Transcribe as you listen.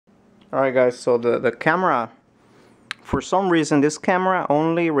Alright guys, so the camera, for some reason this camera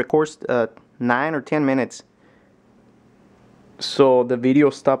only records 9 or 10 minutes. So the video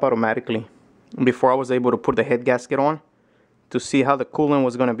stopped automatically before I was able to put the head gasket on to see how the coolant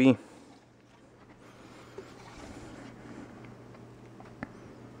was going to be.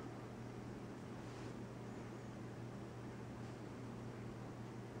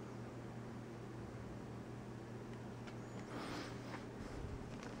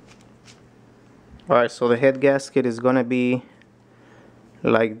 Alright, so the head gasket is going to be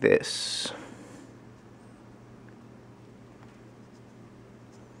like this.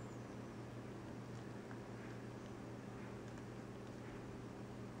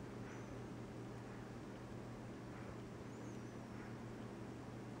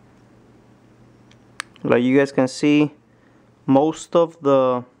 Like you guys can see, most of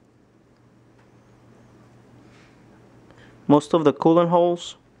the coolant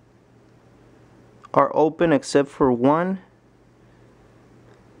holes are open except for one.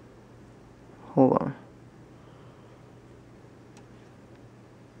 Hold on.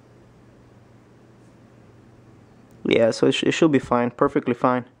 Yeah, so it should be fine, perfectly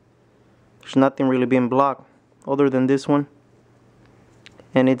fine. There's nothing really being blocked other than this one,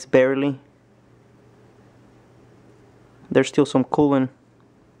 and it's barely. There's still some coolant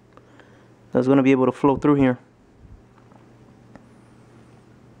that's going to be able to flow through here.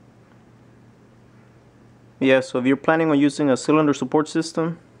 Yeah, so if you're planning on using a cylinder support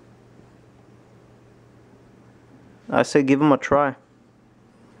system, I say give them a try.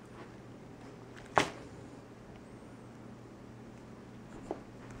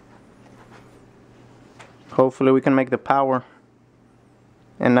 Hopefully we can make the power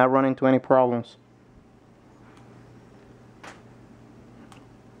and not run into any problems.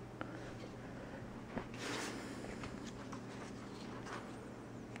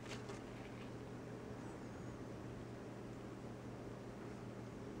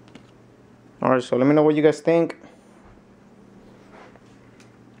 Alright, so let me know what you guys think.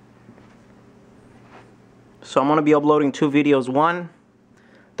 So I'm going to be uploading 2 videos, one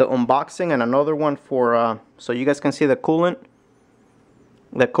the unboxing and another one for so you guys can see the coolant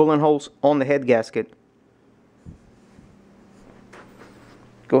holes on the head gasket.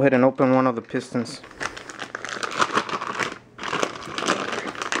 Go ahead and open one of the pistons.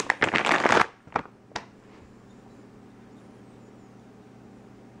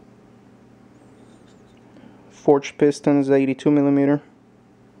 Forged pistons, 82mm.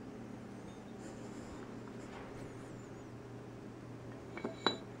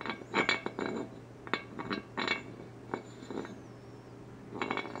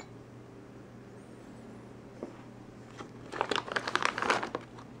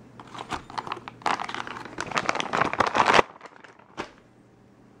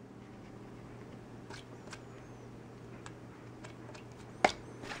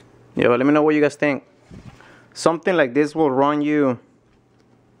 Yeah, but let me know what you guys think. Something like this will run you,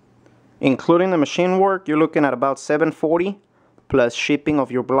 including the machine work, you're looking at about $740 plus shipping of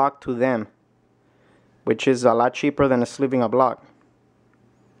your block to them, which is a lot cheaper than sleeving a block.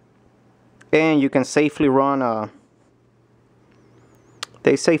 And you can safely run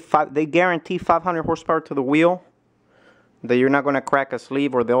they guarantee 500 horsepower to the wheel, that you're not going to crack a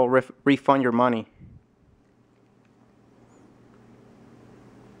sleeve or they'll refund your money.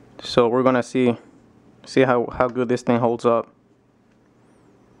 So we're gonna see how good this thing holds up.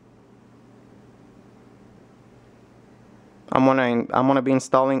 I'm gonna be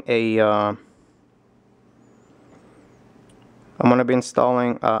installing a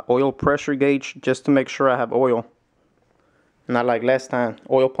oil pressure gauge just to make sure I have oil. Not like last time,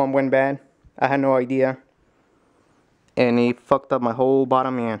 oil pump went bad. I had no idea, and it fucked up my whole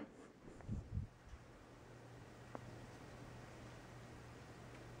bottom end.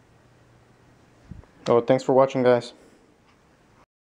 Oh, thanks for watching, guys.